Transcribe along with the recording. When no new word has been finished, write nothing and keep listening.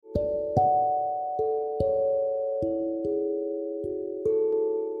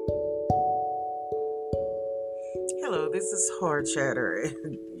This is hard chatter,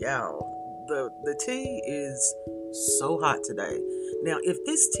 and y'all, the tea is so hot today. Now, if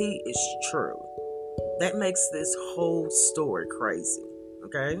this tea is true, that makes this whole story crazy.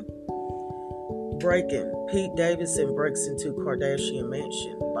 Okay, breaking: Pete Davidson breaks into Kardashian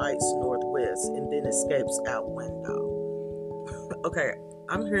mansion, bites Northwest, and then escapes out window. Okay,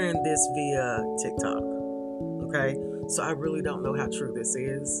 I'm hearing this via TikTok. Okay, so I really don't know how true this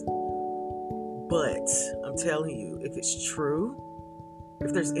is, but I'm telling you, if it's true,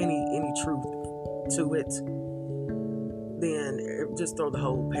 if there's any truth to it, then just throw the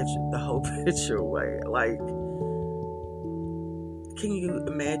whole picture away. Like, can you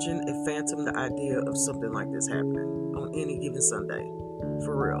imagine if Phantom the idea of something like this happening on any given Sunday?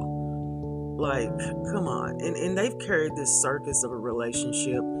 For real. Like, come on. And they've carried this circus of a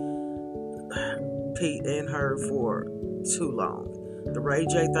relationship, Pete and her, for too long. The Ray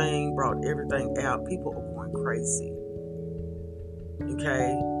J thing brought everything out. People are going crazy.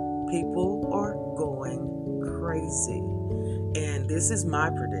 Okay? People are going crazy. And this is my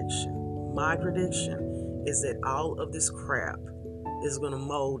prediction. My prediction is that all of this crap is going to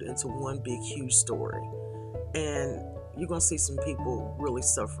mold into one big, huge story. And you're going to see some people really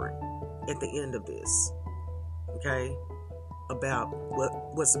suffering at the end of this. Okay? About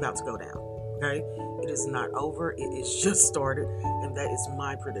what's about to go down. Okay? It is not over. It is just started. And that is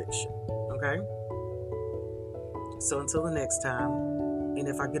my prediction. Okay? So until the next time, and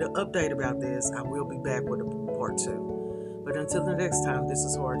if I get an update about this, I will be back with a part 2. But until the next time, this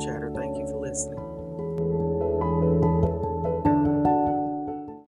is Hard Chatter. Thank you for listening.